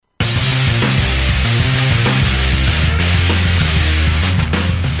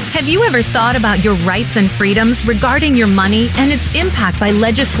Have you ever thought about your rights and freedoms regarding your money and its impact by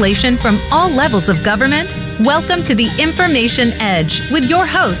legislation from all levels of government? Welcome to the Information Edge with your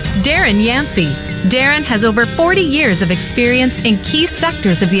host, Darren Yancey. Darren has over 40 years of experience in key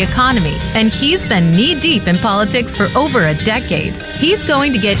sectors of the economy, and he's been knee-deep in politics for over a decade. He's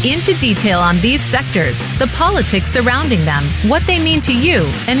going to get into detail on these sectors, the politics surrounding them, what they mean to you,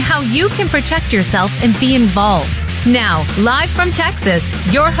 and how you can protect yourself and be involved. Now, live from Texas,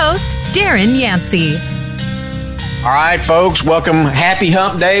 your host, Darren Yancey. All right, folks, welcome. Happy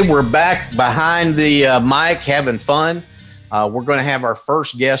Hump Day. We're back behind the mic having fun. We're going to have our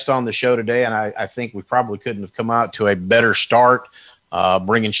first guest on the show today, and I think we probably couldn't have come out to a better start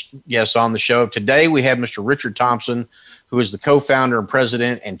bringing guests on the show. Today, we have Mr. Richard Thompson, who is the co-founder and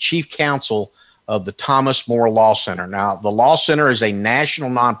president and chief counsel of the Thomas More Law Center. Now, the Law Center is a national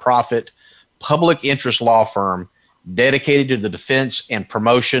nonprofit public interest law firm dedicated to the defense and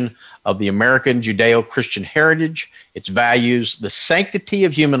promotion of the American Judeo-Christian heritage, its values, the sanctity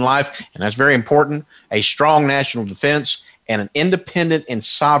of human life, and that's very important, a strong national defense, and an independent and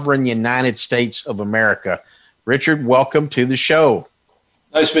sovereign United States of America. Richard, welcome to the show.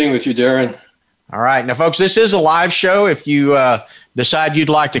 Nice being with you, Darren. All right. Now, folks, this is a live show. If you decide you'd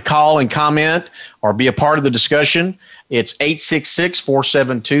like to call and comment or be a part of the discussion, it's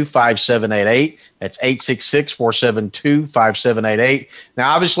 866-472-5788. That's 866-472-5788.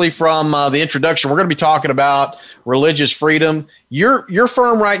 Now, obviously, from the introduction, we're going to be talking about religious freedom. Your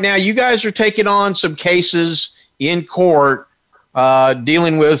firm right now, you guys are taking on some cases in court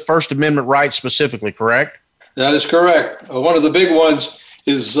dealing with First Amendment rights specifically, correct? That is correct. One of the big ones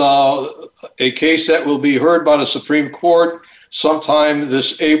is a case that will be heard by the Supreme Court sometime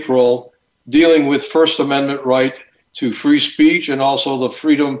this April, dealing with First Amendment right to free speech and also the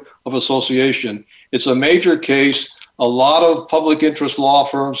freedom of association. It's a major case. A lot of public interest law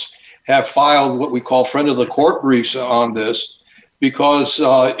firms have filed what we call friend of the court briefs on this because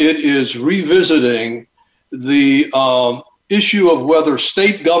it is revisiting the issue of whether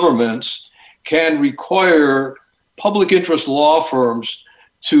state governments can require public interest law firms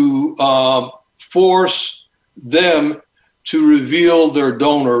to force them to reveal their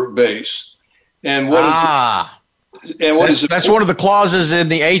donor base. And that's one of the clauses in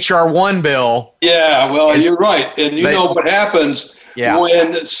the H.R. 1 bill. Yeah, well, you're right. And you know what happens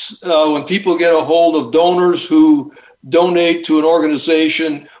when people get a hold of donors who donate to an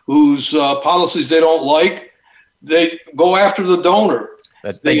organization whose policies they don't like, they go after the donor.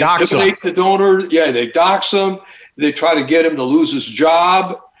 They dox intimidate the donor. Yeah, they dox him. They try to get him to lose his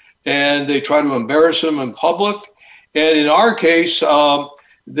job, and they try to embarrass him in public. And in our case,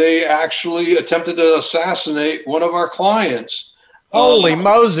 they actually attempted to assassinate one of our clients. Holy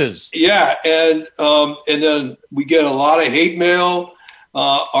Moses! Yeah, and then we get a lot of hate mail.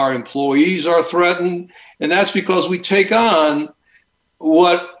 Our employees are threatened, and that's because we take on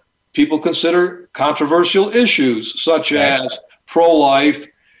what people consider controversial issues, such as pro-life,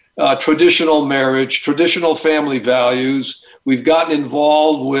 traditional marriage, traditional family values. We've gotten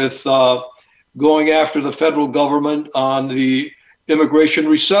involved with going after the federal government on the Immigration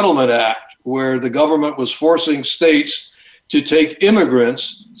Resettlement Act, where the government was forcing states to take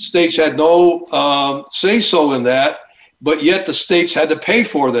immigrants. States had no say-so in that, but yet the states had to pay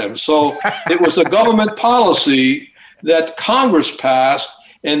for them. So it was a government policy that Congress passed,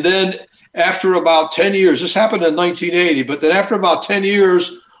 and then after about 10 years, this happened in 1980, but then after about 10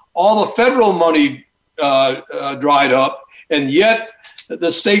 years, all the federal money dried up, and yet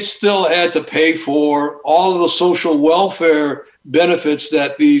the states still had to pay for all of the social welfare benefits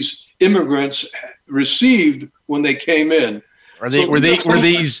that these immigrants received when they came in. Were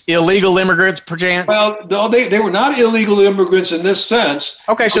these illegal immigrants, perchance? Well, no, they were not illegal immigrants in this sense.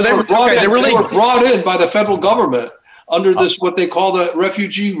 Okay, so they were brought in by the federal government under this, what they call the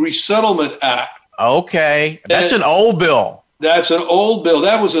Refugee Resettlement Act. Okay, that's an old bill. That's an old bill.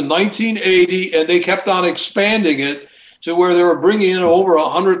 That was in 1980, and they kept on expanding it to where they were bringing in over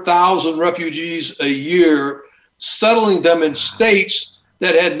 100,000 refugees a year, settling them in states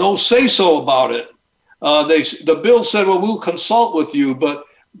that had no say-so about it. The bill said, well, we'll consult with you, but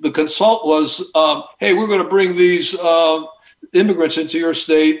the consult was, hey, we're going to bring these immigrants into your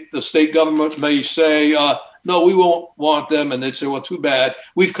state. The state government may say, no, we won't want them. And they'd say, well, too bad.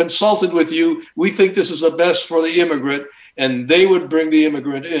 We've consulted with you. We think this is the best for the immigrant. And they would bring the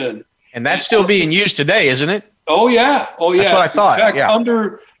immigrant in. And that's still being used today, isn't it? Oh, yeah. Oh, yeah. That's what I thought. In fact,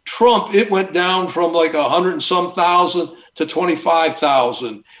 under Trump, it went down from like 100 and some thousand to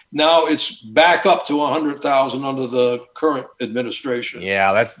 25,000. Now it's back up to 100,000 under the current administration.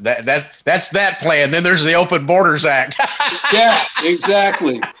 Yeah, that's that plan. Then there's the Open Borders Act. Yeah,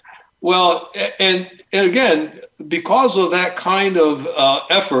 exactly. Well, and again, because of that kind of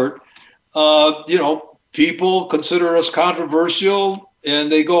effort, people consider us controversial,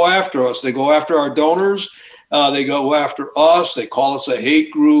 and they go after us. They go after our donors. They go after us. They call us a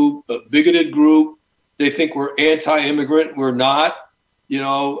hate group, a bigoted group. They think we're anti-immigrant. We're not.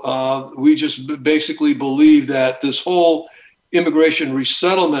 We just basically believe that this whole immigration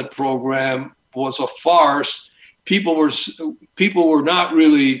resettlement program was a farce. People were not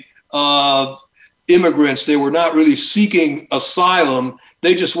really immigrants. They were not really seeking asylum.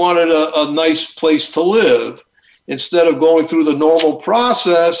 They just wanted a nice place to live. Instead of going through the normal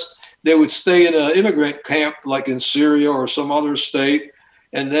process, they would stay in an immigrant camp like in Syria or some other state.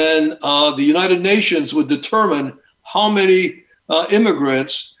 And then the United Nations would determine how many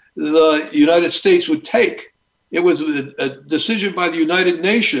immigrants the United States would take. It was a decision by the United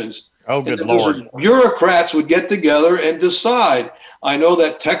Nations. Oh, good Lord. Bureaucrats would get together and decide. I know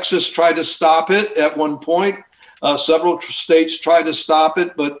that Texas tried to stop it at one point. Several states tried to stop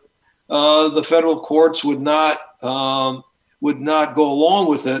it, but the federal courts would not go along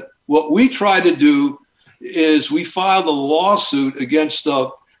with it. What we tried to do is we filed a lawsuit against the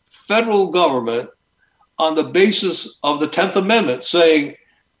federal government on the basis of the 10th Amendment, saying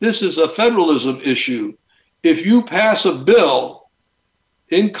this is a federalism issue. If you pass a bill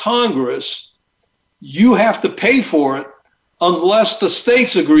in Congress, you have to pay for it unless the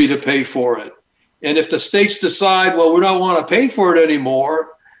states agree to pay for it. And if the states decide, well, we don't want to pay for it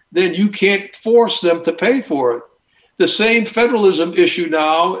anymore, then you can't force them to pay for it. The same federalism issue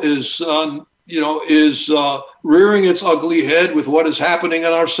now is rearing its ugly head with what is happening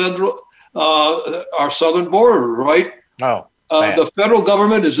in our southern border, right? Oh, the federal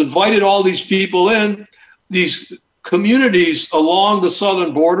government has invited all these people in, these communities along the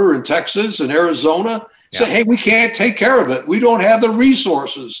southern border in Texas and Arizona say, hey, we can't take care of it. We don't have the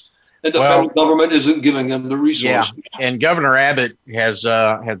resources. And the federal government isn't giving them the resources. Yeah, and Governor Abbott has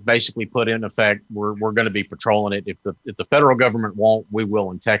basically put in effect, we're going to be patrolling it. If the federal government won't, we will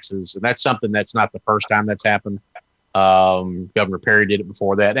in Texas. And that's something that's not the first time that's happened. Governor Perry did it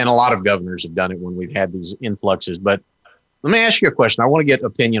before that. And a lot of governors have done it when we've had these influxes. But let me ask you a question. I want to get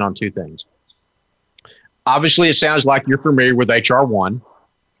opinion on two things. Obviously, it sounds like you're familiar with HR 1.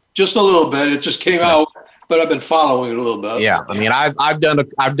 Just a little bit. It just came out, but I've been following it a little bit. Yeah, I mean, I've done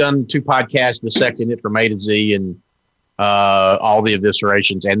 2 podcasts, the second it from A to Z, and all the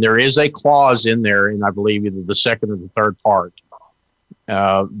eviscerations. And there is a clause in there, and I believe either the second or the third part,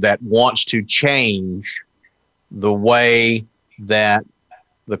 that wants to change the way that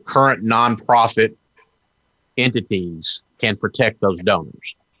the current nonprofit entities can protect those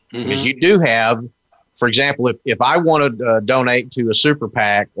donors. Mm-hmm. Because you do have, for example, if I want to donate to a super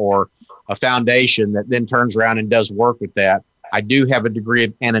PAC or a foundation that then turns around and does work with that, I do have a degree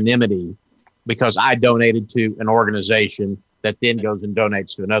of anonymity because I donated to an organization that then goes and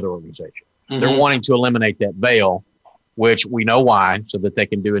donates to another organization. Mm-hmm. They're wanting to eliminate that veil, which we know why, so that they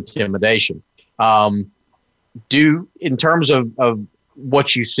can do intimidation. In terms of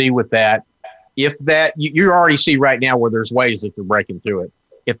what you see with that, if that, you already see right now where there's ways that they're breaking through it.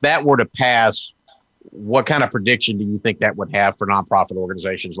 If that were to pass, what kind of prediction do you think that would have for nonprofit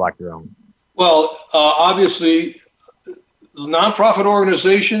organizations like your own? Well, obviously, nonprofit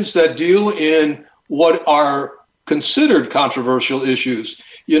organizations that deal in what are considered controversial issues.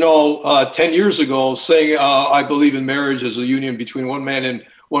 10 years ago, saying I believe in marriage as a union between one man and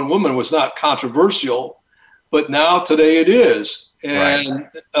one woman was not controversial, but now today it is. And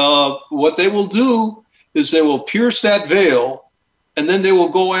what they will do is they will pierce that veil, and then they will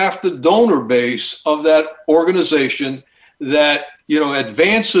go after the donor base of that organization that,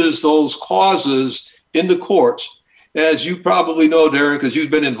 advances those causes in the courts. As you probably know, Darren, because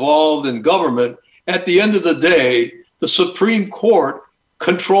you've been involved in government, at the end of the day, the Supreme Court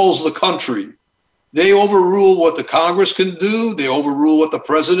controls the country. They overrule what the Congress can do. They overrule what the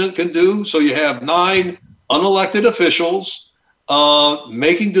president can do. So you have 9 unelected officials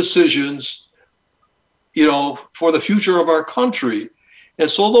making decisions, for the future of our country. And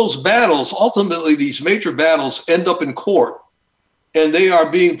so those battles, ultimately, these major battles end up in court, and they are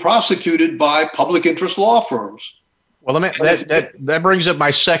being prosecuted by public interest law firms. Well, that brings up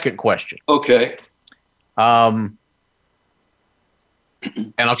my second question. Okay. And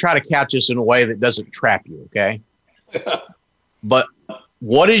I'll try to couch this in a way that doesn't trap you, okay? But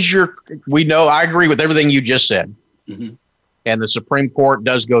what is we know, I agree with everything you just said. Mm-hmm. And the Supreme Court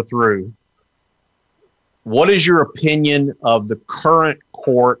does go through. What is your opinion of the current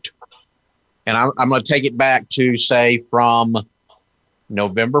court? And I'm going to take it back to, say, from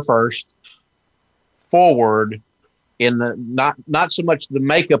November 1st forward in the not so much the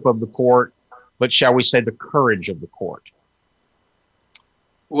makeup of the court, but shall we say the courage of the court?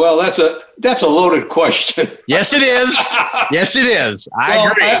 Well, that's a loaded question. Yes, it is. Yes, it is. I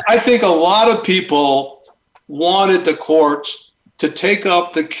agree. I think a lot of people wanted the courts to take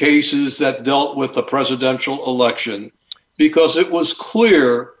up the cases that dealt with the presidential election because it was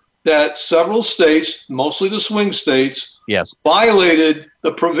clear that several states, mostly the swing states, yes, violated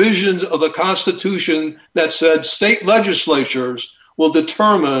the provisions of the Constitution that said state legislatures will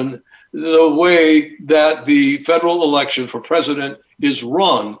determine the way that the federal election for president is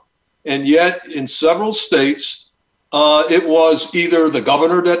run. And yet in several states, it was either the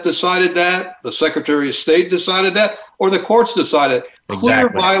governor that decided that, the Secretary of State decided that, or the courts decided. Clear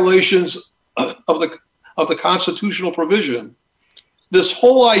violations of the constitutional provision. This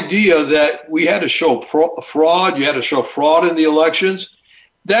whole idea that we had to show fraud, you had to show fraud in the elections,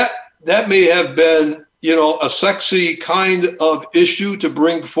 that may have been, a sexy kind of issue to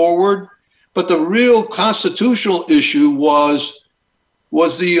bring forward, but the real constitutional issue was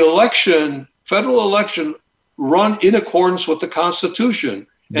the election, federal election, run in accordance with the Constitution.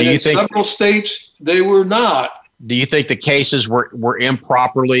 And in several states, they were not. Do you think the cases were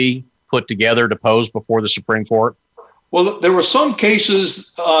improperly put together to pose before the Supreme Court? Well, there were some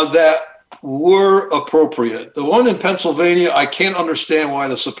cases that were appropriate. The one in Pennsylvania, I can't understand why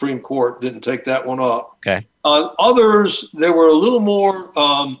the Supreme Court didn't take that one up. Okay. Others, they were a little more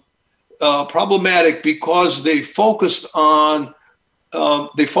problematic because they focused on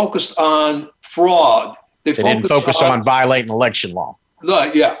fraud. They didn't focus on violating election law.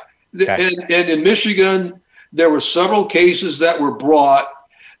 Yeah. Okay. And in Michigan, there were several cases that were brought,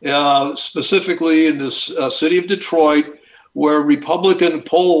 specifically in the city of Detroit, where Republican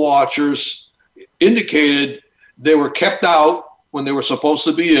poll watchers indicated they were kept out when they were supposed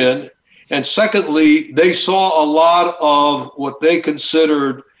to be in. And secondly, they saw a lot of what they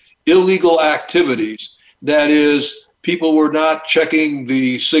considered illegal activities. That is, people were not checking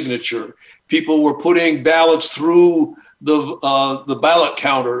the signature. People were putting ballots through the ballot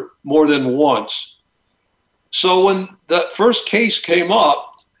counter more than once. So when that first case came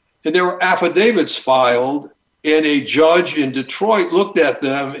up and there were affidavits filed and a judge in Detroit looked at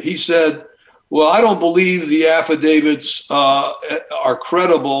them, he said, well, I don't believe the affidavits are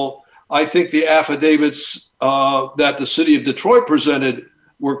credible. I think the affidavits that the city of Detroit presented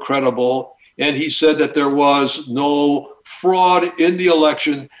were credible. And he said that there was no fraud in the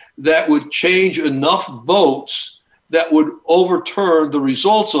election that would change enough votes that would overturn the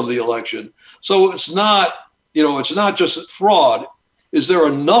results of the election. So it's not just fraud. Is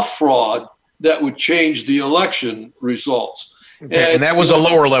there enough fraud that would change the election results? Okay. And that was a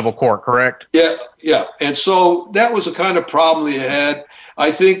lower level court, correct? Yeah. And so that was a kind of problem they had.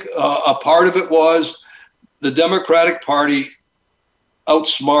 I think a part of it was the Democratic Party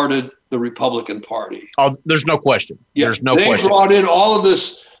outsmarted the Republican Party. Oh, there's no question. Yeah, there's no question. They brought in all of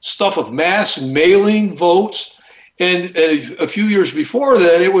this stuff of mass mailing votes. And a few years before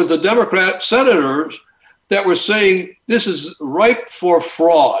that, it was the Democrat senators that were saying this is ripe for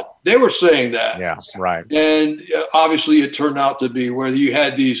fraud. They were saying that. Yeah, right. And obviously it turned out to be where you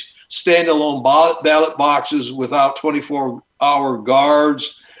had these standalone ballot boxes without 24-hour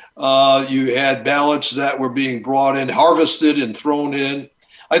guards. You had ballots that were being brought in, harvested and thrown in.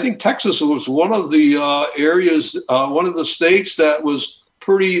 I think Texas was one of the areas, one of the states that was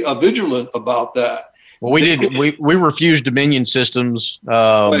pretty vigilant about that. Well, we refused Dominion systems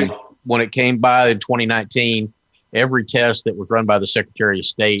right. When it came by in 2019. Every test that was run by the Secretary of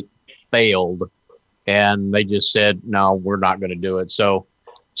State failed, and they just said, no, we're not going to do it. So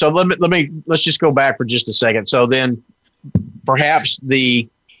let's just go back for just a second. So then perhaps the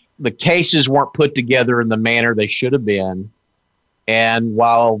cases weren't put together in the manner they should have been. And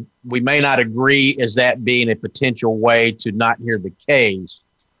while we may not agree as that being a potential way to not hear the case,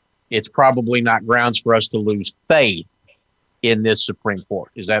 it's probably not grounds for us to lose faith in this Supreme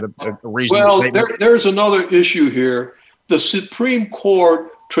Court. Is that a reasonable statement? Well, there's another issue here. The Supreme Court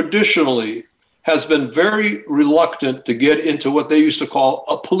traditionally has been very reluctant to get into what they used to call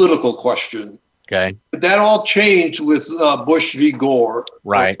a political question. Okay. But that all changed with Bush v. Gore.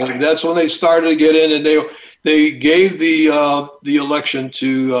 Right. Okay? That's when they started to get in, and they gave the election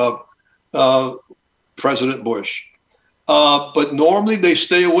to President Bush. But normally they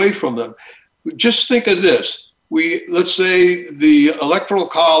stay away from them. Just think of this. Let's say the Electoral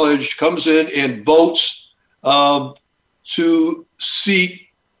College comes in and votes to seat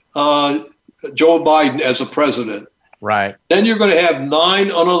Joe Biden as a president. Right. Then you're going to have 9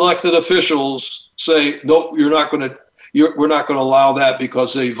 unelected officials say, nope, we're not going to allow that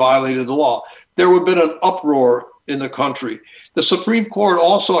because they violated the law. There would have been an uproar in the country. The Supreme Court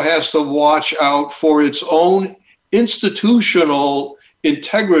also has to watch out for its own institutional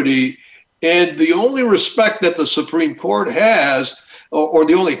integrity. And the only respect that the Supreme Court has, or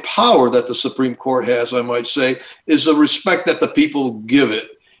the only power that the Supreme Court has, I might say, is the respect that the people give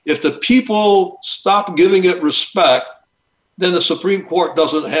it. If the people stop giving it respect, then the Supreme Court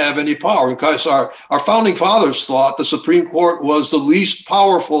doesn't have any power. Because our founding fathers thought the Supreme Court was the least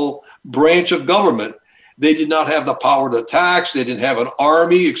powerful branch of government. They did not have the power to tax. They didn't have an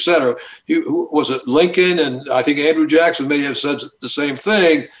army, et cetera. Was it Lincoln? And I think Andrew Jackson may have said the same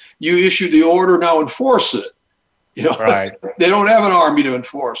thing. You issue the order, now enforce it. Right. They don't have an army to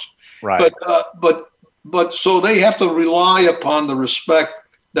enforce. Right. But so they have to rely upon the respect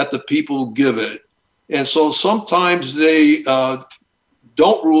that the people give it. And so sometimes they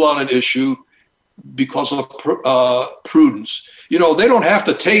don't rule on an issue because of prudence. They don't have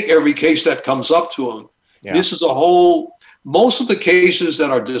to take every case that comes up to them. Yeah. This is most of the cases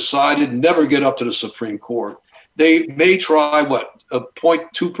that are decided never get up to the Supreme Court. They may try,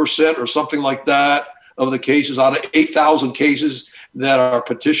 0.2% or something like that of the cases out of 8,000 cases that are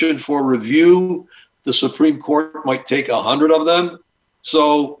petitioned for review. The Supreme Court might take 100 of them.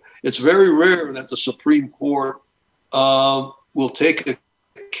 So it's very rare that the Supreme Court will take a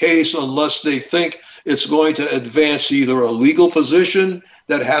case unless they think it's going to advance either a legal position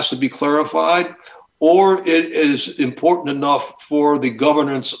that has to be clarified, or it is important enough for the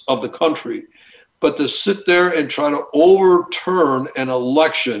governance of the country. But to sit there and try to overturn an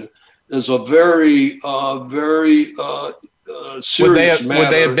election is a very serious matter.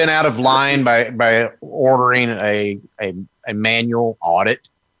 Would they have been out of line by ordering a manual audit?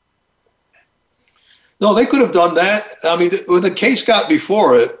 No, they could have done that. I mean, when the case got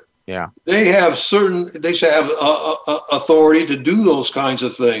before it, yeah, they should have authority to do those kinds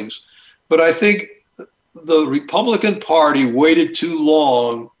of things. But I think the Republican Party waited too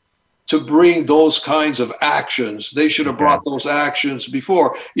long to bring those kinds of actions. They should have brought those actions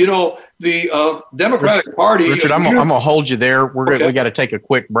before. The Democratic Party. Richard, I'm going to hold you there. We got to take a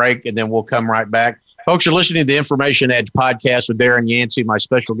quick break, and then we'll come right back. Folks, you're listening to the Information Edge podcast with Darren Yancey. My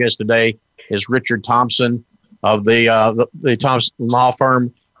special guest today is Richard Thompson of the Thompson Law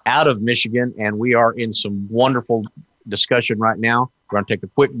Firm out of Michigan, and we are in some wonderful discussion right now. We're going to take a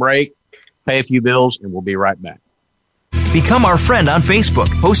quick break, pay a few bills, and we'll be right back. Become our friend on Facebook.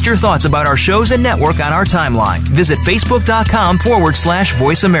 Post your thoughts about our shows and network on our timeline. Visit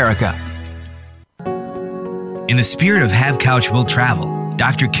Facebook.com/Voice America. In the spirit of Have Couch Will Travel,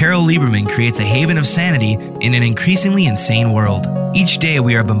 Dr. Carol Lieberman creates a haven of sanity in an increasingly insane world. Each day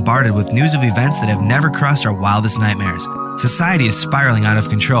we are bombarded with news of events that have never crossed our wildest nightmares. Society is spiraling out of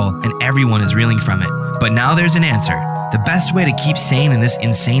control and everyone is reeling from it. But now there's an answer. The best way to keep sane in this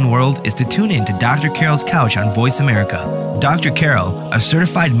insane world is to tune in to Dr. Carol's Couch on Voice America. Dr. Carol, a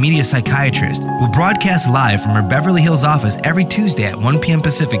certified media psychiatrist, will broadcast live from her Beverly Hills office every Tuesday at 1 p.m.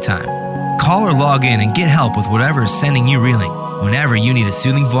 Pacific Time. Call or log in and get help with whatever is sending you reeling, whenever you need a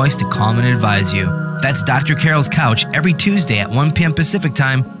soothing voice to calm and advise you. That's Dr. Carol's Couch every Tuesday at 1 p.m. Pacific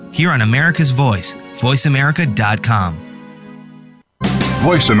Time here on America's Voice, voiceamerica.com.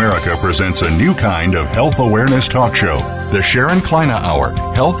 Voice America presents a new kind of health awareness talk show, the Sharon Kleina Hour,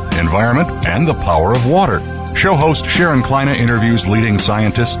 Health, Environment, and the Power of Water. Show host Sharon Kleina interviews leading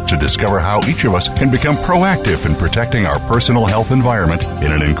scientists to discover how each of us can become proactive in protecting our personal health environment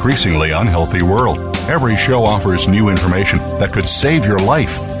in an increasingly unhealthy world. Every show offers new information that could save your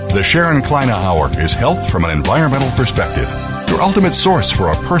life. The Sharon Kleina Hour is health from an environmental perspective, your ultimate source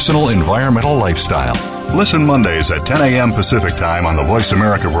for a personal environmental lifestyle. Listen Mondays at 10 a.m. Pacific Time on the Voice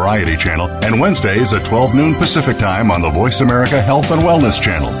America Variety Channel and Wednesdays at 12 noon Pacific Time on the Voice America Health and Wellness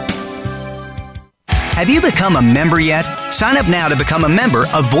Channel. Have you become a member yet? Sign up now to become a member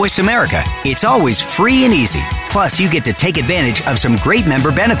of Voice America. It's always free and easy. Plus, you get to take advantage of some great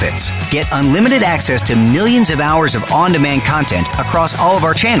member benefits. Get unlimited access to millions of hours of on-demand content across all of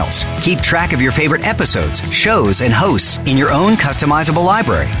our channels. Keep track of your favorite episodes, shows, and hosts in your own customizable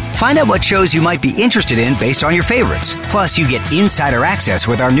library. Find out what shows you might be interested in based on your favorites. Plus, you get insider access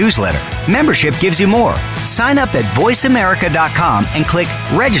with our newsletter. Membership gives you more. Sign up at voiceamerica.com and click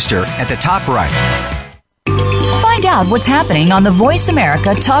Register at the top right. Find out what's happening on the Voice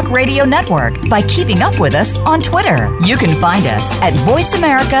America Talk Radio Network by keeping up with us on Twitter. You can find us at Voice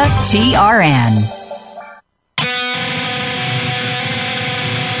America TRN.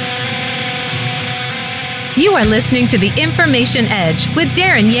 You are listening to The Information Edge with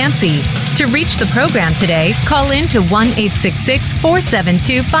Darren Yancey. To reach the program today, call in to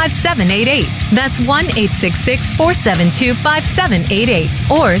 1-866-472-5788. That's 1-866-472-5788.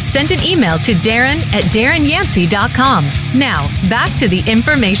 Or send an email to Darren@DarrenYancey.com. Now, back to The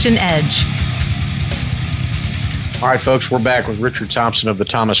Information Edge. All right, folks, we're back with Richard Thompson of the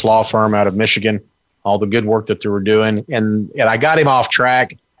Thomas Law Firm out of Michigan, all the good work that they were doing. And I got him off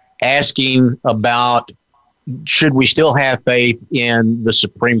track asking about, should we still have faith in the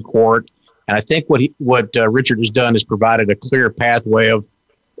Supreme Court? And I think what Richard has done is provided a clear pathway of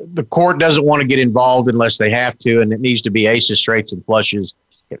the court doesn't want to get involved unless they have to, and it needs to be aces, straights, and flushes.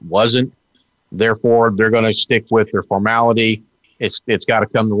 It wasn't. Therefore, they're going to stick with their formality. It's got to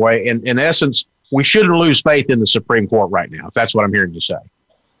come the way. In essence, we shouldn't lose faith in the Supreme Court right now, if that's what I'm hearing you say.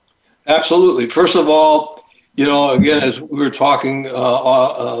 Absolutely. First of all, again, as we were talking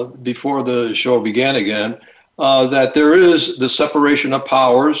before the show began again, that there is the separation of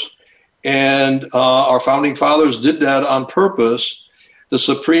powers, and our founding fathers did that on purpose. The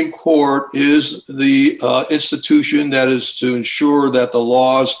Supreme Court is the institution that is to ensure that the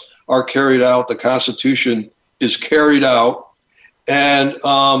laws are carried out, the Constitution is carried out. And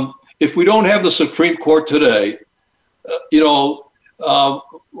if we don't have the Supreme Court today,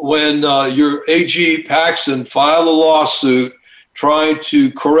 when your AG Paxton filed a lawsuit trying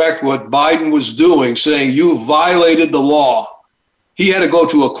to correct what Biden was doing, saying you violated the law, he had to go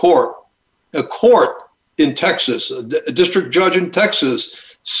to a court in Texas. A district judge in Texas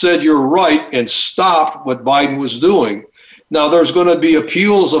said you're right and stopped what Biden was doing. Now, there's going to be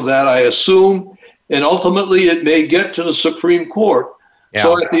appeals of that, I assume, and ultimately it may get to the Supreme Court. Yeah.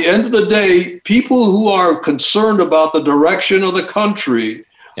 So at the end of the day, people who are concerned about the direction of the country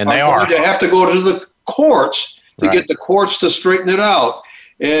are going to have to go to the courts to get the courts to straighten it out.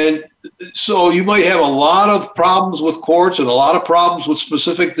 And so you might have a lot of problems with courts and a lot of problems with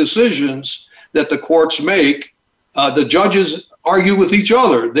specific decisions that the courts make. The judges argue with each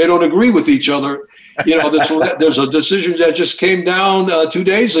other. They don't agree with each other. There's a decision that just came down 2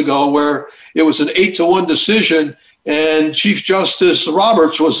 days ago where it was an 8-1 decision, and Chief Justice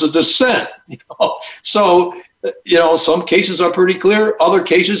Roberts was the dissent. So, some cases are pretty clear. Other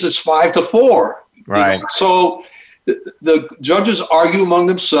cases, it's 5-4. Right. So the judges argue among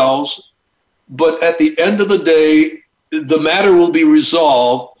themselves, but at the end of the day, the matter will be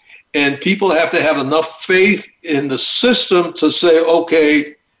resolved, and people have to have enough faith in the system to say,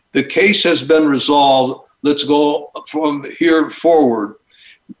 okay, the case has been resolved. Let's go from here forward.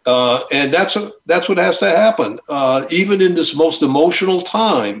 And that's what has to happen. Even in this most emotional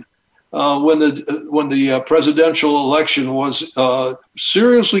time, when the presidential election was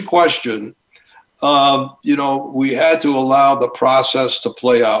seriously questioned, we had to allow the process to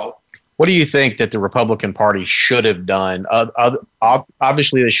play out. What do you think that the Republican Party should have done?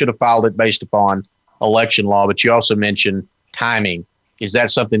 Obviously, they should have filed it based upon election law, but you also mentioned timing. Is that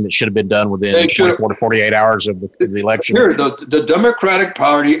something that should have been done within 24 to 48 hours of the election? Here, the Democratic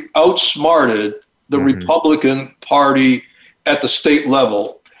Party outsmarted the Republican Party at the state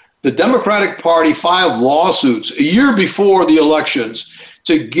level. The Democratic Party filed lawsuits a year before the elections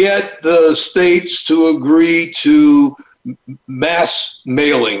to get the states to agree to mass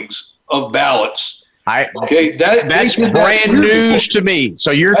mailings of ballots. That's brand news to me. So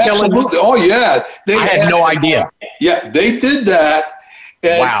you're telling me? Oh, yeah. I had no idea. Yeah, they did that.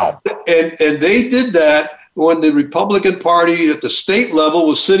 And, wow. And they did that when the Republican Party at the state level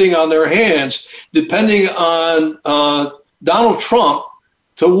was sitting on their hands, depending on Donald Trump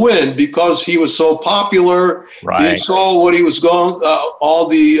to win because he was so popular. Right. He saw what he was going, all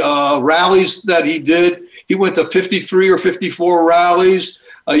the rallies that he did. He went to 53 or 54 rallies.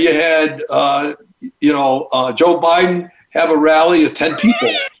 You had, Joe Biden have a rally of 10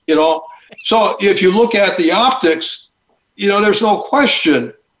 people, So if you look at the optics, there's no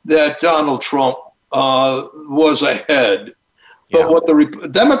question that Donald Trump was ahead. But what the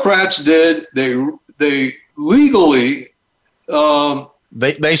Democrats did, they legally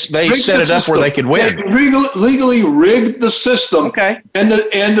they set it up where they could win. They legally rigged the system. Okay. And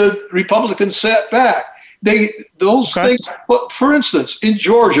the Republicans sat back. Things. Well, for instance, in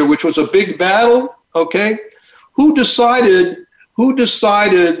Georgia, which was a big battle. Okay, who decided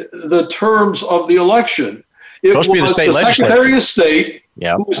the terms of the election? It was the Secretary of State,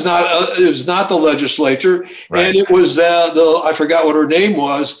 who was not the legislature, and it was I forgot what her name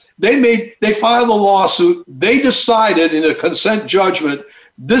was. They filed a lawsuit. They decided in a consent judgment,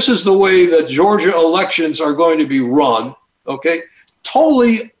 this is the way that Georgia elections are going to be run. Okay,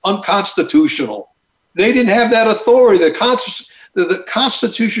 totally unconstitutional. They didn't have that authority. The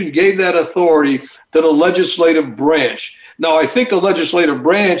Constitution gave that authority to the legislative branch. Now, I think the legislative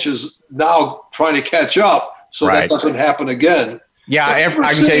branch is now trying to catch up so that doesn't happen again. Yeah,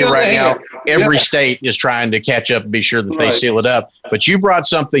 I can tell you right now, every state is trying to catch up and be sure that they seal it up. But you brought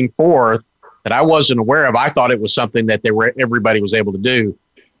something forth that I wasn't aware of. I thought it was something that everybody was able to do.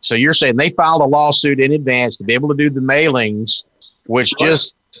 So you're saying they filed a lawsuit in advance to be able to do the mailings, which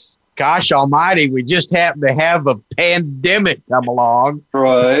just, gosh almighty, we just happen to have a pandemic come along.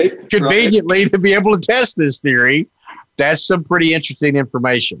 Right. Conveniently to be able to test this theory. That's some pretty interesting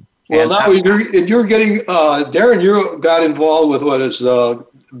information. Well, now you're getting, Darren, you got involved with what is,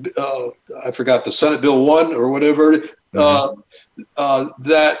 I forgot, the Senate Bill 1 or whatever,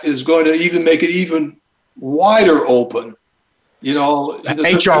 that is going to even make it even wider open. You know,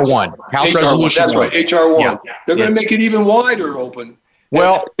 HR 1, House Resolution 1. That's right, HR 1. Yeah. They're going to make it even wider open.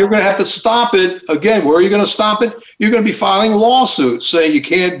 Well, you're going to have to stop it. Again, where are you going to stop it? You're going to be filing lawsuits saying you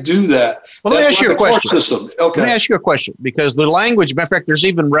can't do that. Well, let me ask you a question. Let me ask you a question, because the language, matter of fact, there's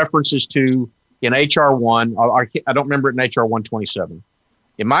even references to in HR 1. I don't remember it in HR 127.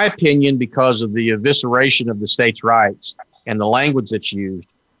 In my opinion, because of the evisceration of the states' rights and the language that's used,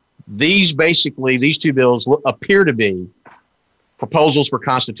 these two bills appear to be proposals for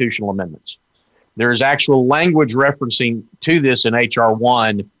constitutional amendments. There is actual language referencing to this in HR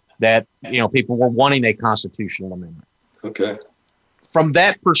 1 that, people were wanting a constitutional amendment. Okay. From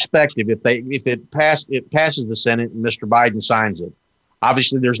that perspective, if it passes the Senate and Mr. Biden signs it,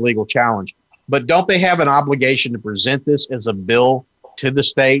 obviously there's legal challenge. But don't they have an obligation to present this as a bill to the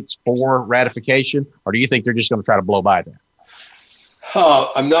states for ratification, or do you think they're just going to try to blow by that?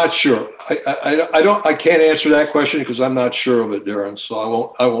 I'm not sure. I can't answer that question because I'm not sure of it, Darren.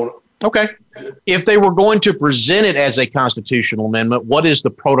 So I won't. Okay. If they were going to present it as a constitutional amendment, what is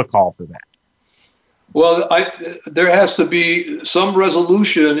the protocol for that? Well, there has to be some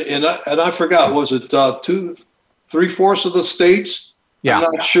resolution, and I forgot, was it 3/4 of the states? Yeah.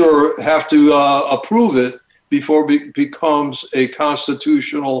 I'm not sure, have to approve it before it becomes a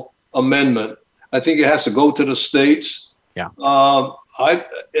constitutional amendment. I think it has to go to the states. Yeah. I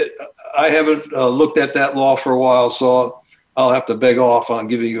haven't looked at that law for a while, so I'll have to beg off on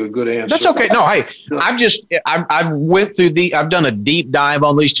giving you a good answer. That's okay. No, hey, I've done a deep dive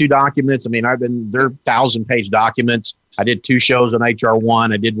on these two documents. I mean, they're 1,000-page documents. I did 2 shows on HR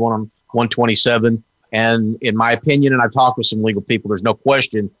 1. I did one on 127. And in my opinion, and I've talked with some legal people, there's no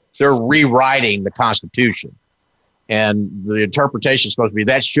question they're rewriting the Constitution. And the interpretation is supposed to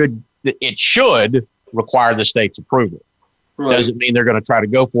be it should require the state's approval. Right. Doesn't mean they're going to try to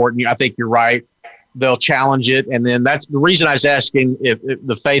go for it. And I think you're right. They'll challenge it. And then that's the reason I was asking if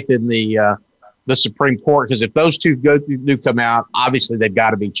the faith in the Supreme Court, because if those two do come out, obviously they've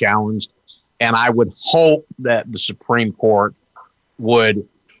got to be challenged. And I would hope that the Supreme Court would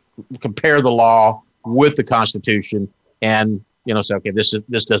compare the law with the Constitution and, say, okay, this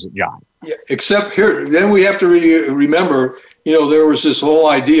doesn't jive. Yeah, except here, then we have to remember, there was this whole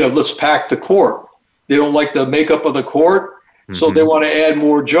idea of let's pack the court. They don't like the makeup of the court. So they want to add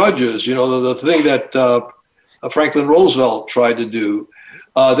more judges, the thing that Franklin Roosevelt tried to do.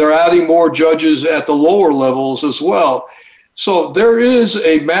 They're adding more judges at the lower levels as well. So there is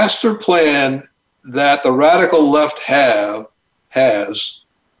a master plan that the radical left has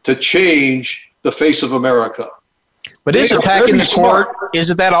to change the face of America. But isn't packing the court,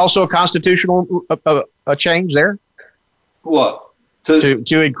 isn't that also a constitutional a change there? What?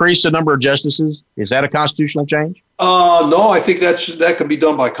 To increase the number of justices? Is that a constitutional change? No, I think that can be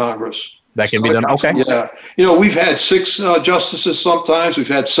done by Congress. That can be done. Okay. Yeah. We've had 6 justices sometimes. We've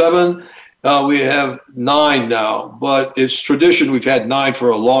had 7. We have 9 now. But it's tradition. We've had 9 for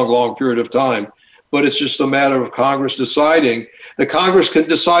a long, long period of time. But it's just a matter of Congress deciding. The Congress can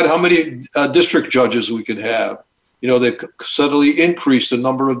decide how many district judges we can have. They've steadily increased the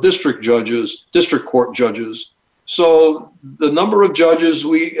number of district court judges. So the number of judges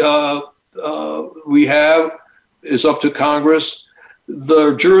we have is up to Congress.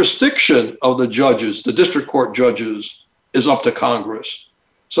 The jurisdiction of the judges, the district court judges, is up to Congress.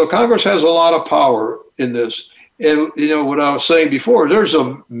 So Congress has a lot of power in this. And, what I was saying before, there's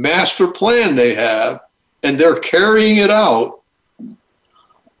a master plan they have, and they're carrying it out.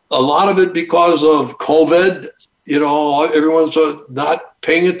 A lot of it because of COVID, everyone's not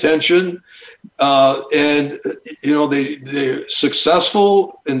paying attention. And they're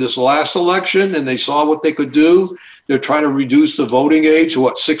successful in this last election, and they saw what they could do. They're trying to reduce the voting age to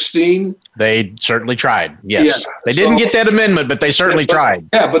 16? They certainly tried. Yes. Yeah. They didn't get that amendment, but they certainly tried.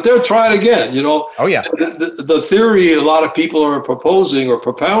 Yeah, but they'll try it again, Oh, yeah. The theory a lot of people are proposing or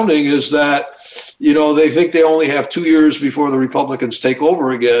propounding is that, they think they only have 2 years before the Republicans take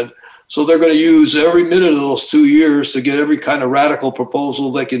over again. So they're going to use every minute of those 2 years to get every kind of radical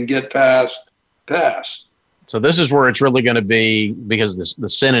proposal they can get passed. So this is where it's really going to be, because the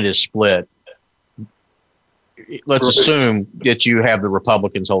Senate is split. Let's assume that you have the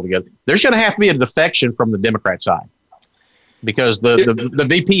Republicans hold together. There's going to have to be a defection from the Democrat side, because the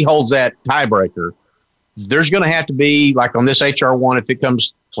VP holds that tiebreaker. There's going to have to be, like on this HR 1,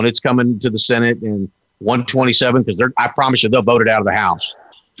 when it's coming to the Senate in 127, because I promise you they'll vote it out of the House.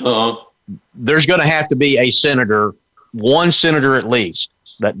 There's going to have to be one senator at least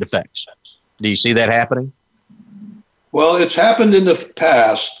that defects. Do you see that happening? Well, it's happened in the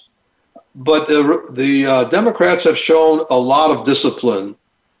past, but the Democrats have shown a lot of discipline,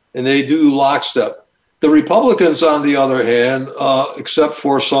 and they do lockstep. The Republicans, on the other hand, except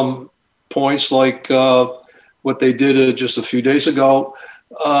for some points like what they did just a few days ago,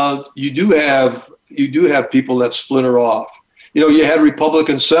 you do have people that splinter off. You had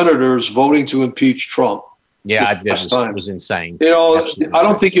Republican senators voting to impeach Trump. Yeah, it was insane. I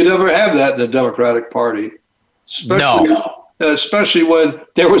don't think you'd ever have that in the Democratic Party, especially when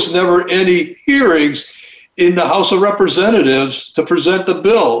there was never any hearings in the House of Representatives to present the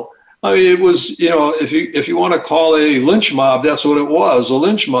bill. I mean, it was, if you want to call it a lynch mob, that's what it was, a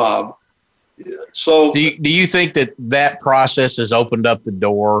lynch mob. So, do you think that process has opened up the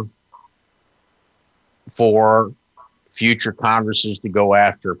door for future Congresses to go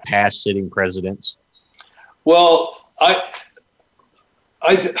after past sitting presidents? Well, I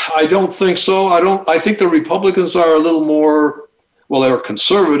don't think so. I think the Republicans are a little more, they're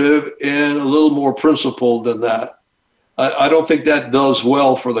conservative and a little more principled than that. I don't think that does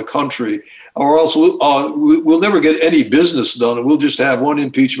well for the country, or else we'll never get any business done, and we'll just have one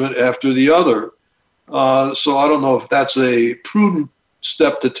impeachment after the other. So I don't know if that's a prudent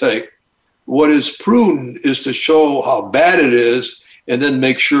step to take. What is prudent is to show how bad it is and then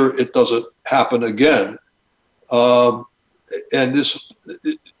make sure it doesn't happen again.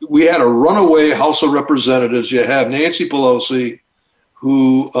 We had a runaway House of Representatives. You have Nancy Pelosi,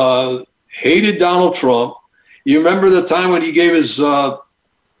 who hated Donald Trump. You remember the time when he gave his, I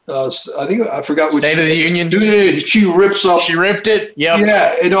forgot which State of the Union. She ripped it. Yep.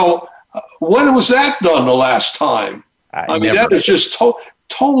 Yeah. When was that done the last time? I mean, that is just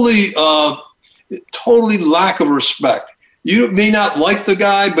totally lack of respect. You may not like the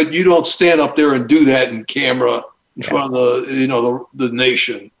guy, but you don't stand up there and do that in camera in front of the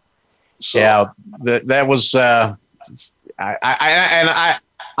nation. So. Yeah, that was.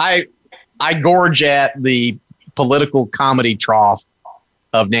 I gorge at the political comedy trough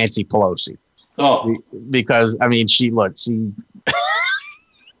of Nancy Pelosi. Oh, because I mean, she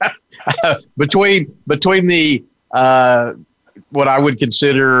between the what I would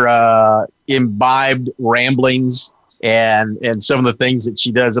consider imbibed ramblings and some of the things that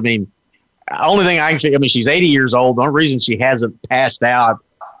she does. I mean, only thing I can say, she's 80 years old. The only reason she hasn't passed out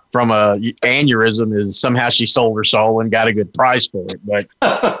from a aneurysm is somehow she sold her soul and got a good price for it. But,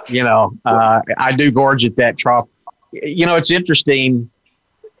 I do gorge at that trough. It's interesting.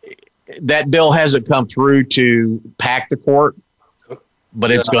 That bill hasn't come through to pack the court,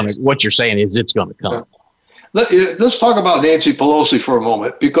 but what you're saying is it's going to come. Let's talk about Nancy Pelosi for a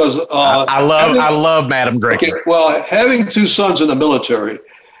moment, because I love Madam Draco. Okay, well, having two sons in the military,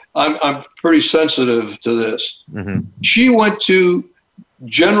 I'm pretty sensitive to this. Mm-hmm. She went to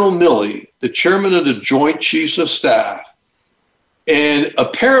General Milley, the chairman of the Joint Chiefs of Staff, and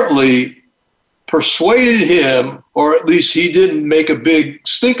apparently persuaded him, or at least he didn't make a big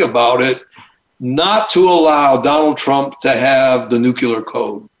stink about it, not to allow Donald Trump to have the nuclear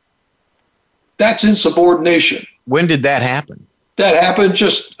code. That's insubordination. When did that happen? That happened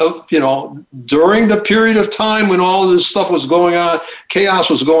just, during the period of time when all of this stuff was going on, chaos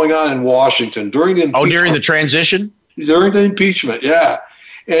was going on in Washington. During the transition? During the impeachment, yeah.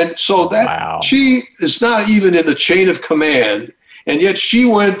 And so she is not even in the chain of command, and yet she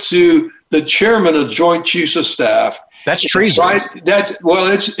went to the chairman of Joint Chiefs of Staff. That's treason. Right?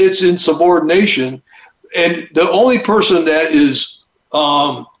 It's insubordination. And the only person that is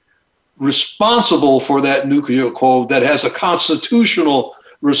responsible for that nuclear code, that has a constitutional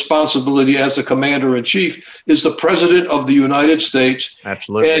responsibility as the commander in chief, is the president of the United States.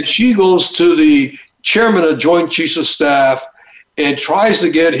 Absolutely. And she goes to the chairman of Joint Chiefs of Staff and tries to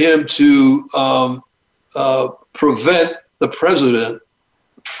get him to prevent the president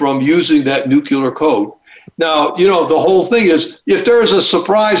from using that nuclear code. Now, the whole thing is, if there is a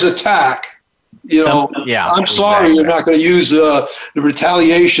surprise attack, I'm sorry, you're not going to use the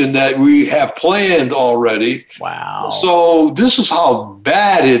retaliation that we have planned already. Wow. So this is how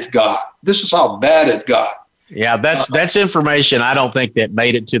bad it got. this is how bad it got. Yeah, that's information I don't think that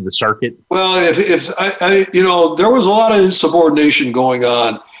made it to the circuit. Well, if I there was a lot of insubordination going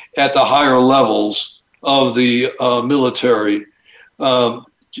on at the higher levels of the military.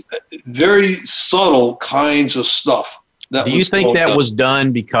 Very subtle kinds of stuff. Do you think that was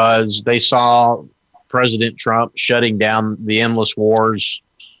done because they saw President Trump shutting down the endless wars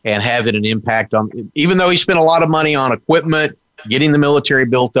and having an impact on, even though he spent a lot of money on equipment, getting the military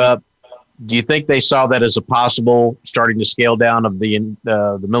built up? Do you think they saw that as a possible starting to scale down of the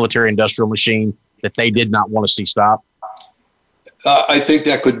military industrial machine that they did not want to see stop? I think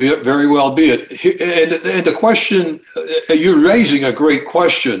that could be very well be it. And the question, you're raising a great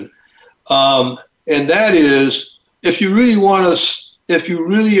question. And that is, if you really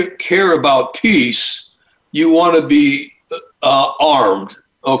care about peace, you want to be armed.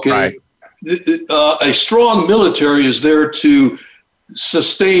 Okay. Right. A strong military is there to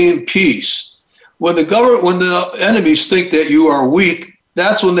sustain peace. When the enemies think that you are weak,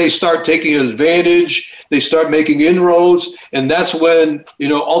 that's when they start taking advantage. They start making inroads, and that's when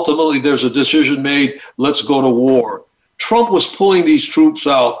ultimately there's a decision made. Let's go to war. Trump was pulling these troops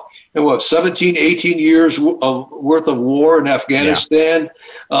out, and 17, 18 years worth of war in Afghanistan,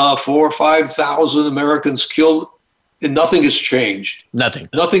 4,000 or 5,000 Americans killed, and nothing has changed. Nothing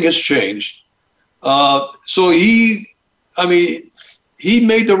has changed. So he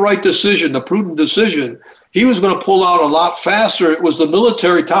made the right decision, the prudent decision. He was going to pull out a lot faster. It was the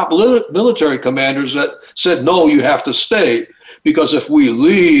top military commanders that said, no, you have to stay, because if we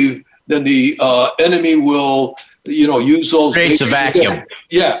leave, then the enemy will, use those. Creates a vacuum.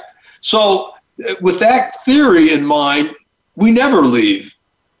 Yeah. So with that theory in mind, we never leave.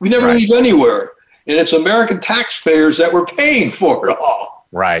 We never leave anywhere. And it's American taxpayers that were paying for it all.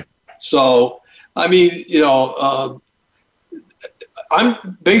 Right. So,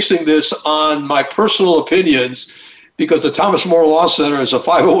 I'm basing this on my personal opinions, because the Thomas More Law Center is a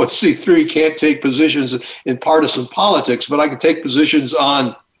 501c3, can't take positions in partisan politics, but I can take positions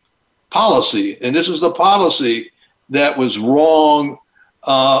on policy. And this is the policy that was wrong.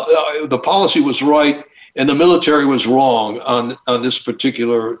 The policy was right, and the military was wrong on this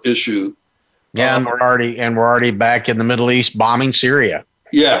particular issue. Yeah, and we're already back in the Middle East bombing Syria.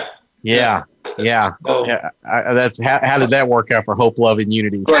 Yeah. Oh. That's how did that work out for hope, love, and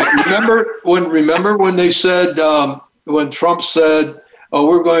unity? Right. Remember when they said, when Trump said,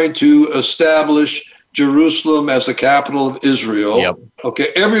 we're going to establish Jerusalem as the capital of Israel. Yep. Okay.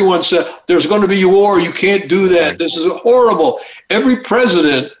 Everyone said there's going to be war. You can't do that. This is horrible. Every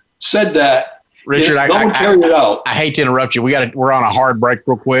president said that. Richard, no one carried it out. I hate to interrupt you. We're on a hard break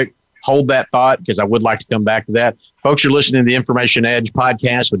real quick. Hold that thought, because I would like to come back to that. Folks, you're listening to the Information Edge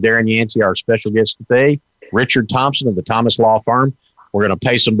podcast with Darren Yancey, our special guest today, Richard Thompson of the Thomas Law Firm. We're going to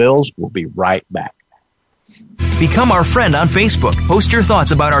pay some bills. We'll be right back. Become our friend on Facebook. Post your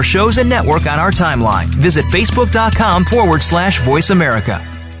thoughts about our shows and network on our timeline. Visit Facebook.com/Voice America.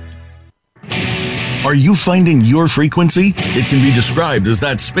 Are you finding your frequency? It can be described as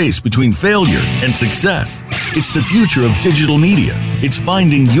that space between failure and success. It's the future of digital media. It's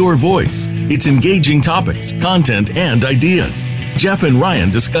finding your voice. It's engaging topics, content, and ideas. Jeff and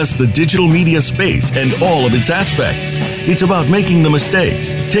Ryan discuss the digital media space and all of its aspects. It's about making the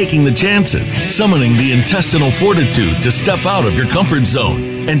mistakes, taking the chances, summoning the intestinal fortitude to step out of your comfort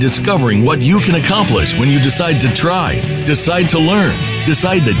zone, and discovering what you can accomplish when you decide to try, decide to learn,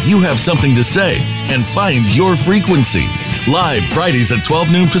 decide that you have something to say, and find your frequency. Live Fridays at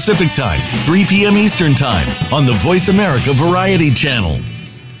 12 noon Pacific Time, 3 p.m. Eastern Time on the Voice America Variety Channel.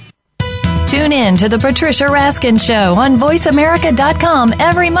 Tune in to The Patricia Raskin Show on VoiceAmerica.com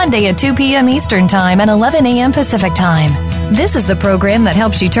every Monday at 2 p.m. Eastern Time and 11 a.m. Pacific Time. This is the program that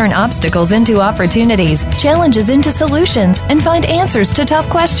helps you turn obstacles into opportunities, challenges into solutions, and find answers to tough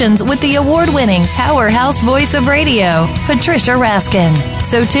questions with the award-winning powerhouse voice of radio, Patricia Raskin.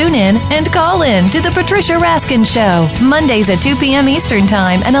 So tune in and call in to The Patricia Raskin Show, Mondays at 2 p.m. Eastern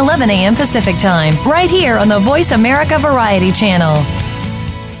Time and 11 a.m. Pacific Time, right here on the Voice America Variety Channel.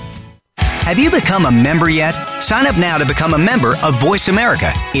 Have you become a member yet? Sign up now to become a member of Voice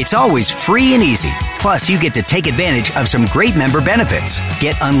America. It's always free and easy. Plus, you get to take advantage of some great member benefits.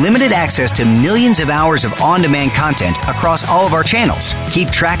 Get unlimited access to millions of hours of on-demand content across all of our channels.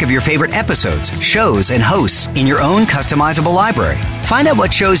 Keep track of your favorite episodes, shows, and hosts in your own customizable library. Find out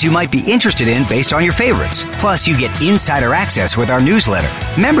what shows you might be interested in based on your favorites. Plus, you get insider access with our newsletter.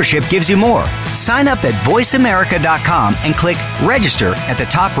 Membership gives you more. Sign up at voiceamerica.com and click Register at the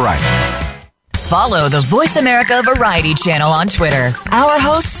top right. Follow the Voice America Variety channel on Twitter. Our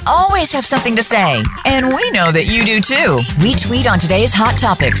hosts always have something to say, and we know that you do too. We tweet on today's hot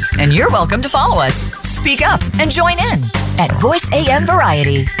topics, and you're welcome to follow us. Speak up and join in at Voice AM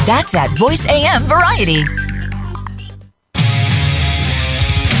Variety. That's at Voice AM Variety.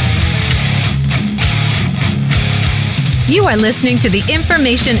 You are listening to The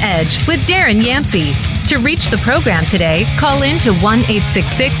Information Edge with Darren Yancey. To reach the program today, call in to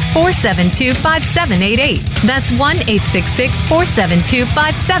 1-866-472-5788. That's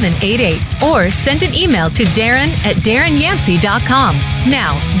 1-866-472-5788. Or send an email to Darren at darrenyancey.com.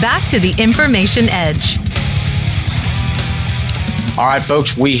 Now, back to The Information Edge. All right,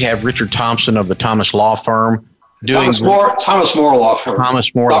 folks, we have Richard Thompson of the Thomas Law Firm. Thomas More Law Firm.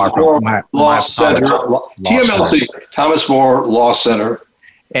 Thomas More Law Firm. Law Center. TMLC, Thomas More Law Center.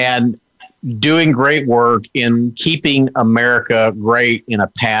 And doing great work in keeping America great in a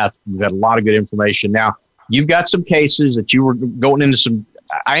path. We've got a lot of good information. Now, you've got some cases that you were going into some,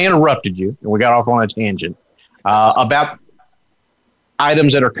 I interrupted you, and we got off on a tangent, about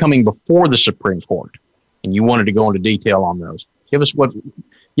items that are coming before the Supreme Court. And you wanted to go into detail on those. Give us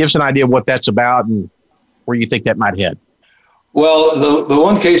an idea of what that's about and where you think that might head. Well, the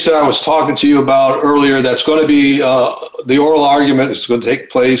one case that I was talking to you about earlier, that's going to be the oral argument is going to take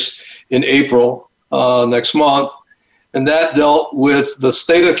place in April next month. And that dealt with the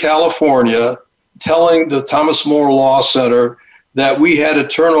state of California telling the Thomas More Law Center that we had to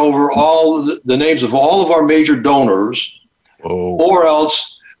turn over all the names of all of our major donors, or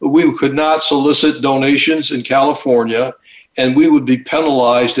else we could not solicit donations in California, and we would be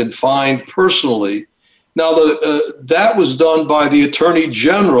penalized and fined personally. Now, that was done by the Attorney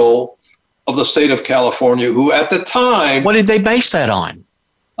General of the state of California, who at the time... What did they base that on?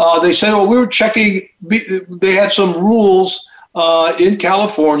 They said, well, we were checking... They had some rules in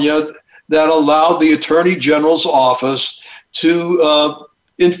California that allowed the Attorney General's office to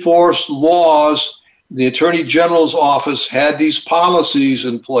enforce laws. The Attorney General's office had these policies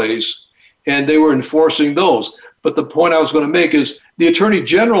in place, and they were enforcing those. But the point I was going to make is the Attorney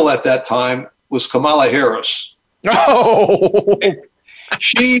General at that time was Kamala Harris. Oh,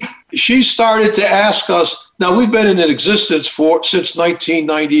 she started to ask us. Now, we've been in existence since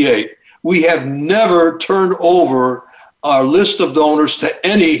 1998. We have never turned over our list of donors to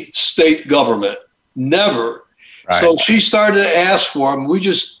any state government. Never. Right. So she started to ask for them.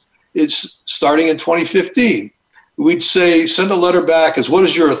 It's starting in 2015. We'd say, send a letter back as, what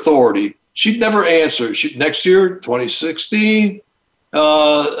is your authority? She'd never answer. Next year, 2016,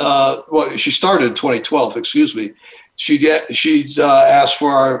 she started in 2012, excuse me. She'd ask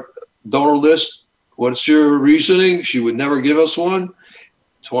for our donor list. What's your reasoning? She would never give us one.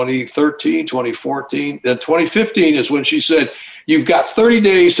 2013, 2014. Then 2015 is when she said, you've got 30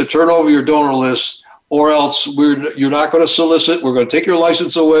 days to turn over your donor list, or else you're not going to solicit. We're going to take your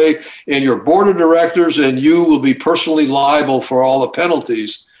license away and your board of directors, and you will be personally liable for all the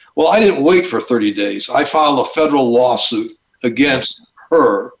penalties. Well, I didn't wait for 30 days. I filed a federal lawsuit against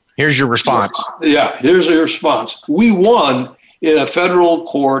her. Here's your response. Yeah, here's your response. We won in a federal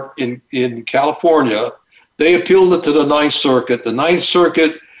court in California. They appealed it to the Ninth Circuit. The Ninth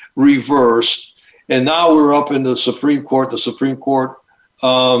Circuit reversed, and now we're up in the Supreme Court. The Supreme Court,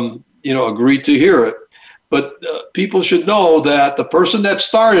 agreed to hear it. But people should know that the person that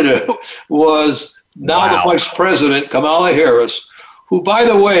started it was now the Vice President, Kamala Harris, who, by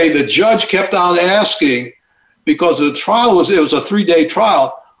the way, the judge kept on asking, because the trial it was a 3-day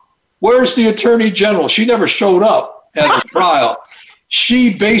trial, where's the Attorney General? She never showed up at the trial.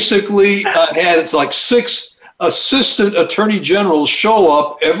 She basically had 6 assistant attorney generals show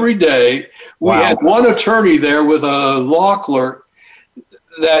up every day. We had one attorney there with a law clerk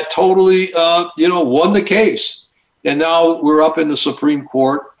that totally, won the case. And now we're up in the Supreme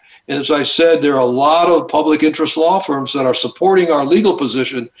Court. And as I said, there are a lot of public interest law firms that are supporting our legal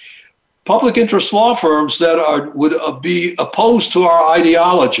position. Public interest law firms that would be opposed to our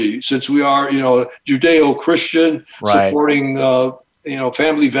ideology, since we are, Judeo-Christian, supporting,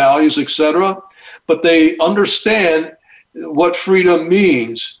 family values, etc. But they understand what freedom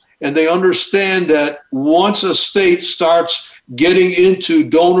means, and they understand that once a state starts getting into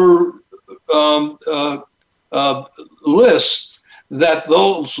donor lists, that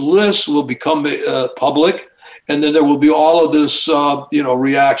those lists will become public. And then there will be all of this,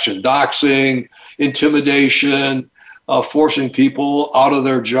 reaction, doxing, intimidation, forcing people out of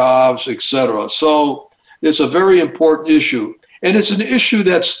their jobs, etc. So it's a very important issue. And it's an issue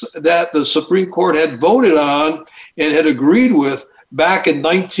that the Supreme Court had voted on and had agreed with back in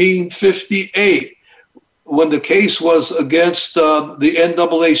 1958. when the case was against the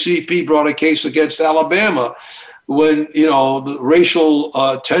NAACP brought a case against Alabama, when the racial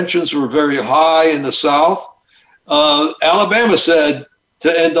tensions were very high in the South, Alabama said to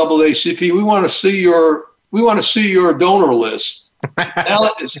NAACP, "We want to see your donor list."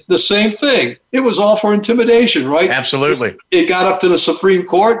 It's the same thing. It was all for intimidation, right? Absolutely. It got up to the Supreme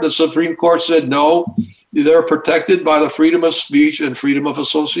Court. The Supreme Court said, no, they're protected by the freedom of speech and freedom of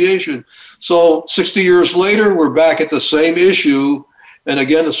association. So 60 years later, we're back at the same issue. And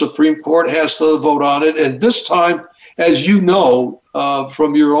again, the Supreme Court has to vote on it. And this time, as you know,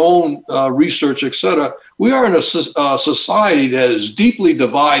 from your own research, et cetera, we are in a society that is deeply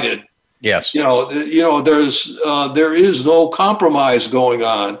divided. Yes. There is no compromise going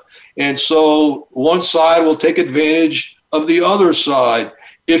on. And so one side will take advantage of the other side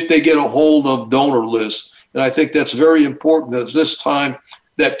if they get a hold of donor lists. And I think that's very important at this time,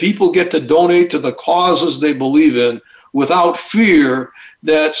 that people get to donate to the causes they believe in without fear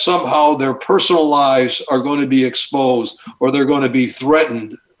that somehow their personal lives are going to be exposed or they're going to be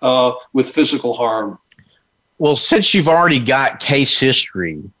threatened with physical harm. Well, since you've already got case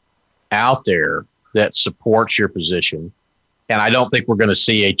history out there that supports your position, and I don't think we're going to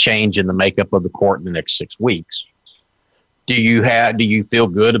see a change in the makeup of the court in the next 6 weeks. Do you feel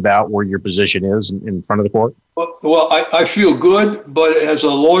good about where your position is in front of the court? Well, I feel good, but as a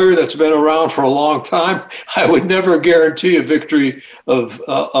lawyer that's been around for a long time, I would never guarantee a victory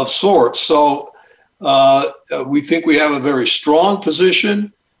of sorts. So we think we have a very strong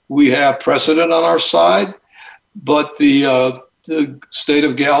position. We have precedent on our side, but the state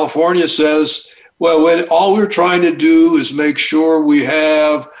of California says, well, when all we're trying to do is make sure we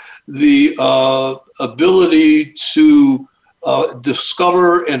have the ability to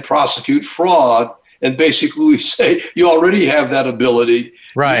discover and prosecute fraud. And basically we say, you already have that ability.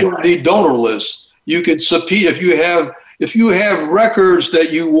 Right. You don't need donor lists. You can subpoena, if you have records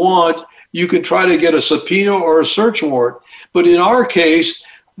that you want, you can try to get a subpoena or a search warrant. But in our case,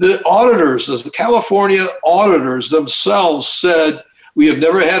 the auditors, the California auditors themselves said, we have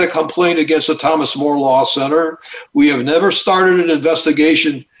never had a complaint against the Thomas More Law Center. We have never started an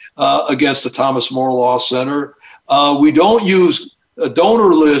investigation against the Thomas More Law Center. We don't use a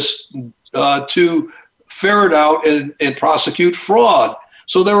donor list to ferret out and prosecute fraud.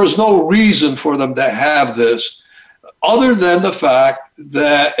 So there was no reason for them to have this, other than the fact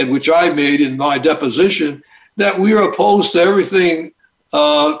that, which I made in my deposition, that we are opposed to everything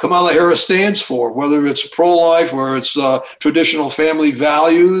Kamala Harris stands for, whether it's pro-life or it's traditional family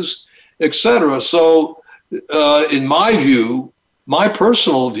values, et cetera. So in my view, my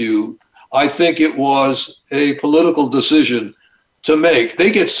personal view, I think it was a political decision to make.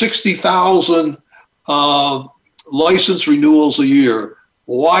 They get 60,000 license renewals a year.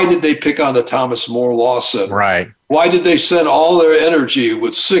 Why did they pick on the Thomas More Law Center? Right. Why did they send all their energy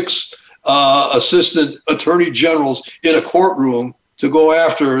with 6 assistant attorney generals in a courtroom to go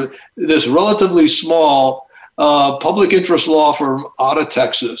after this relatively small public interest law firm out of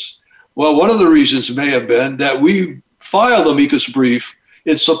Texas? Well, one of the reasons may have been that we filed an amicus brief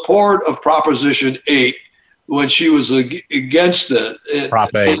in support of Proposition 8 when she was against it.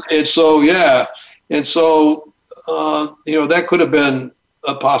 Prop 8. And so, yeah. And so, that could have been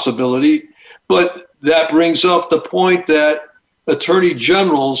a possibility. But that brings up the point that attorney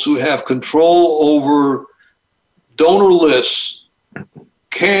generals who have control over donor lists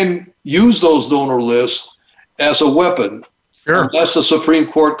can use those donor lists as a weapon. Sure. Unless the Supreme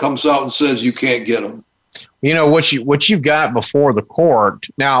Court comes out and says you can't get them. What you've got before the court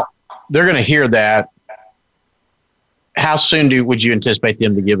now, they're going to hear that. How soon would you anticipate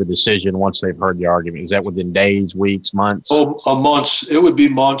them to give a decision once they've heard the argument? Is that within days, weeks, months? Oh, months. It would be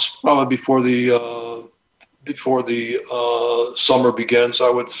months, probably before the summer begins, I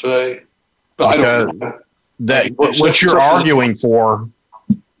would say. But I don't know. What you're arguing for,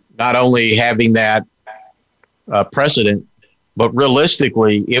 not only having that precedent, but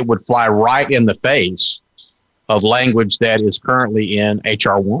realistically, it would fly right in the face of language that is currently in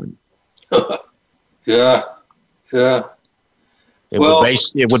H.R. 1. Yeah. It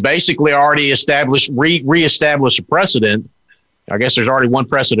would basically already reestablish a precedent. I guess there's already one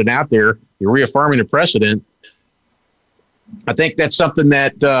precedent out there. You're reaffirming a precedent. I think that's something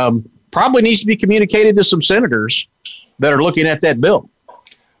that probably needs to be communicated to some senators that are looking at that bill.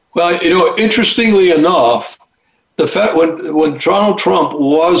 Well, interestingly enough, the fact when Donald Trump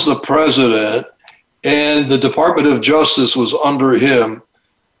was the president and the Department of Justice was under him,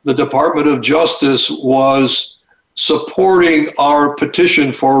 the Department of Justice was supporting our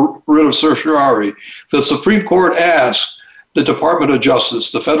petition for writ of certiorari. The Supreme Court asked the Department of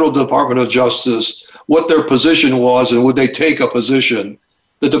Justice, the Federal Department of Justice, what their position was and would they take a position.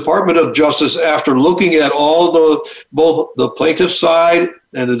 The Department of Justice, after looking at both the plaintiff's side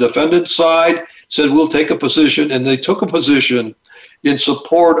and the defendant's side, said we'll take a position, and they took a position in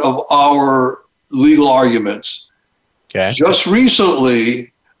support of our legal arguments. Okay. Just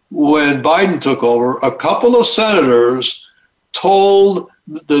recently, when Biden took over, a couple of senators told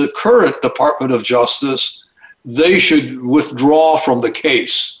the current Department of Justice they should withdraw from the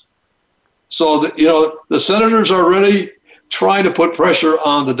case. So that, the senators are really trying to put pressure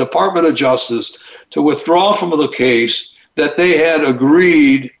on the Department of Justice to withdraw from the case that they had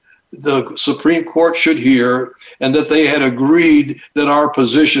agreed the Supreme Court should hear, and that they had agreed that our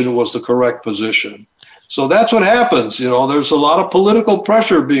position was the correct position. So that's what happens. There's a lot of political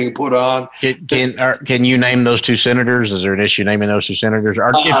pressure being put on. Can you name those two senators? Is there an issue naming those two senators?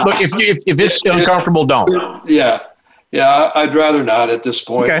 If it's uncomfortable, don't. Yeah, I'd rather not at this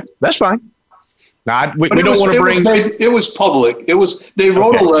point. Okay, that's fine. No, we don't want to bring. It was public. They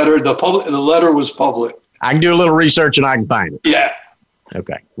wrote a letter. The letter was public. I can do a little research and I can find it. Yeah.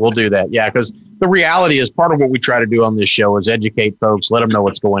 Okay, we'll do that. Yeah, because the reality is part of what we try to do on this show is educate folks, let them know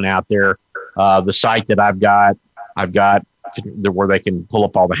what's going out there. The site that I've got where they can pull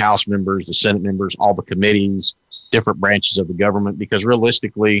up all the House members, the Senate members, all the committees, different branches of the government, because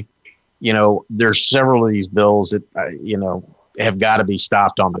realistically, there's several of these bills that, have got to be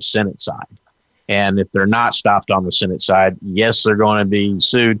stopped on the Senate side. And if they're not stopped on the Senate side, yes, they're going to be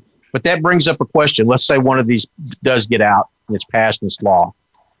sued. But that brings up a question. Let's say one of these does get out and it's passed this law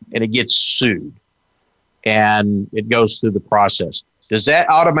and it gets sued and it goes through the process. Does that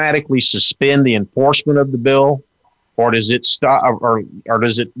automatically suspend the enforcement of the bill, or does it stop, or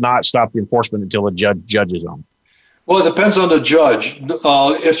does it not stop the enforcement until a judge judges on it? Well, it depends on the judge.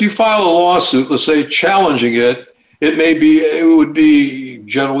 If you file a lawsuit, let's say challenging it, it would be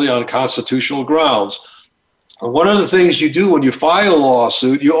generally on constitutional grounds. One of the things you do when you file a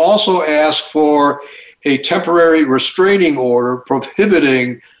lawsuit, you also ask for a temporary restraining order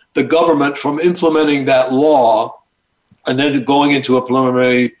prohibiting the government from implementing that law, and then going into a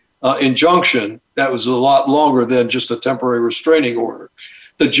preliminary injunction that was a lot longer than just a temporary restraining order.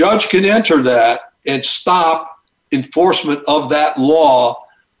 The judge can enter that and stop enforcement of that law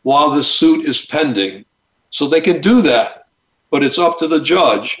while the suit is pending. So they can do that, but it's up to the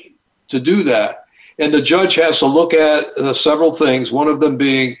judge to do that. And the judge has to look at several things, one of them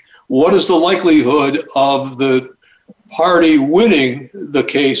being, what is the likelihood of the party winning the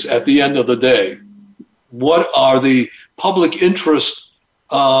case at the end of the day? What are the public interest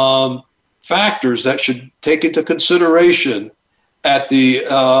factors that should take into consideration at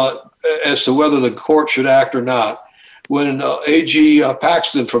as to whether the court should act or not? When A.G.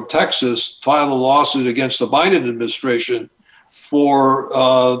 Paxton from Texas filed a lawsuit against the Biden administration for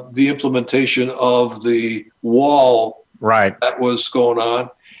the implementation of the wall that was going on,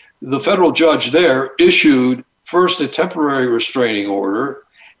 the federal judge there issued first a temporary restraining order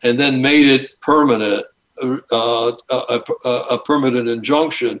and then made it permanent, a permanent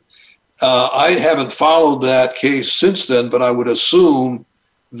injunction. I haven't followed that case since then, but I would assume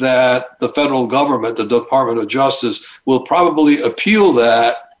that the federal government, the Department of Justice, will probably appeal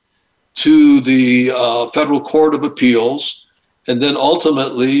that to the Federal Court of Appeals, and then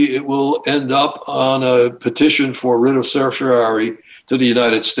ultimately it will end up on a petition for writ of certiorari to the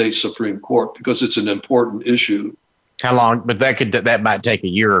United States Supreme Court, because it's an important issue. How long? But that might take a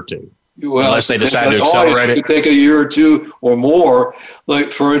year or two. Well, unless they decide to accelerate it. It could take a year or two or more.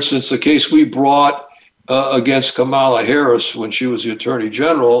 Like, for instance, the case we brought against Kamala Harris when she was the Attorney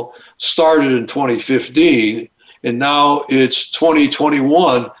General started in 2015, and now it's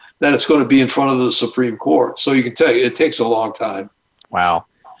 2021 that it's going to be in front of the Supreme Court. So you can tell it takes a long time. Wow.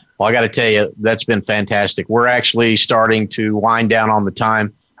 Well, I got to tell you, that's been fantastic. We're actually starting to wind down on the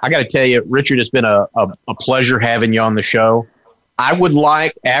time. I got to tell you, Richard, it's been a pleasure having you on the show. I would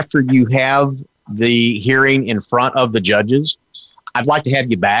like, after you have the hearing in front of the judges, I'd like to have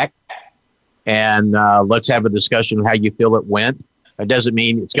you back and let's have a discussion on how you feel it went. It doesn't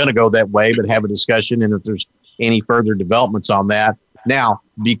mean it's going to go that way, but have a discussion. And if there's any further developments on that. Now,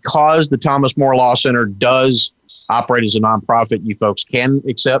 because the Thomas More Law Center does operate as a nonprofit, you folks can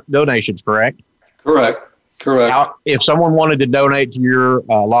accept donations, correct? Correct. If someone wanted to donate to your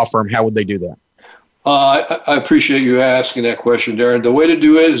law firm, how would they do that? I appreciate you asking that question, Darren. The way to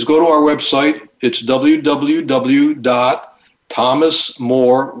do it is go to our website. It's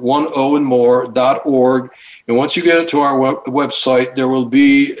www.thomasmore.org. And once you get to our website, there will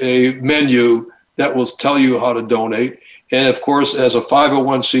be a menu that will tell you how to donate. And of course, as a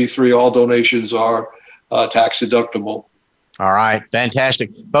 501c3, all donations are tax deductible. All right.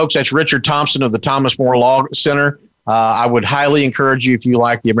 Fantastic. Folks, that's Richard Thompson of the Thomas More Law Center. I would highly encourage you, if you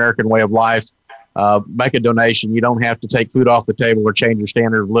like the American way of life, make a donation. You don't have to take food off the table or change your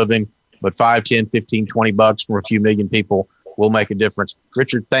standard of living, but $5, $10, $15, $20 from a few million people will make a difference.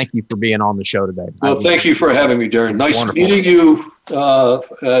 Richard, thank you for being on the show today. Well, thank you for having me, Darren. Nice Wonderful. meeting you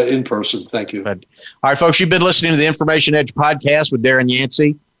in person. Thank you. All right, folks, you've been listening to the Information Edge podcast with Darren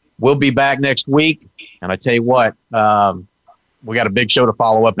Yancey. We'll be back next week. And I tell you what, we got a big show to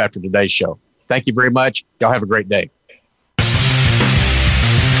follow up after today's show. Thank you very much. Y'all have a great day.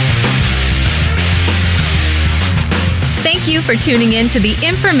 Thank you for tuning in to the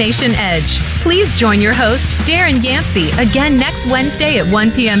Information Edge. Please join your host, Darren Yancey, again next Wednesday at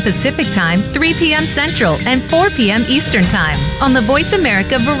 1 p.m. Pacific Time, 3 p.m. Central, and 4 p.m. Eastern Time on the Voice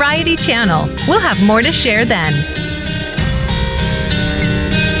America Variety Channel. We'll have more to share then.